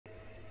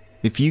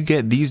If you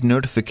get these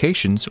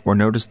notifications or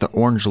notice the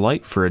orange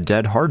light for a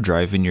dead hard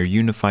drive in your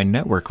Unifi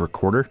network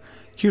recorder,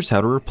 here's how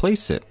to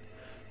replace it.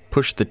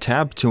 Push the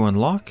tab to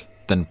unlock,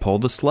 then pull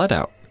the sled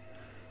out.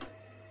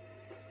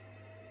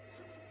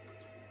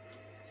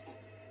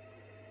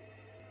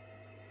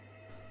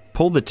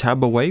 Pull the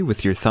tab away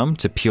with your thumb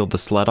to peel the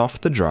sled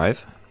off the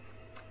drive.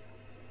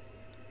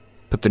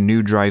 Put the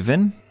new drive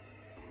in.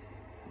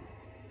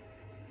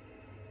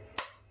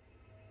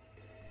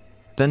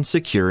 Then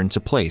secure into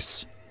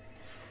place.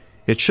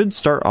 It should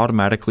start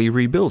automatically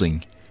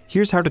rebuilding.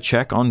 Here's how to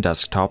check on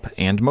desktop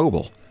and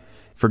mobile.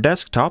 For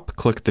desktop,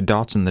 click the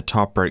dots in the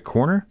top right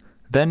corner,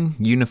 then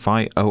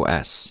Unifi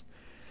OS.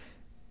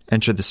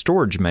 Enter the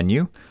storage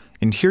menu,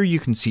 and here you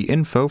can see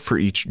info for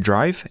each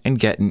drive and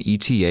get an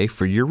ETA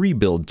for your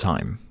rebuild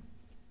time.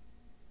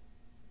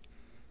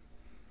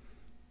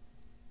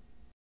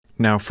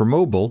 Now for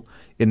mobile,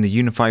 in the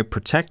Unifi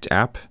Protect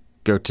app,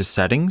 go to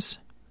Settings,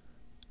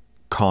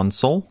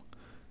 Console.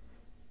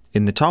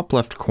 In the top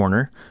left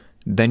corner,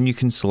 then you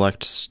can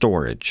select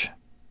Storage.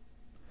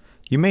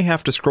 You may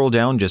have to scroll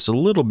down just a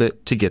little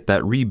bit to get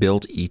that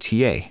rebuild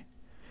ETA.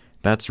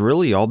 That's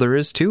really all there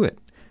is to it.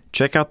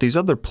 Check out these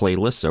other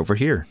playlists over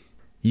here.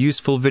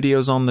 Useful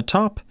videos on the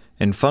top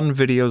and fun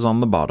videos on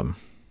the bottom.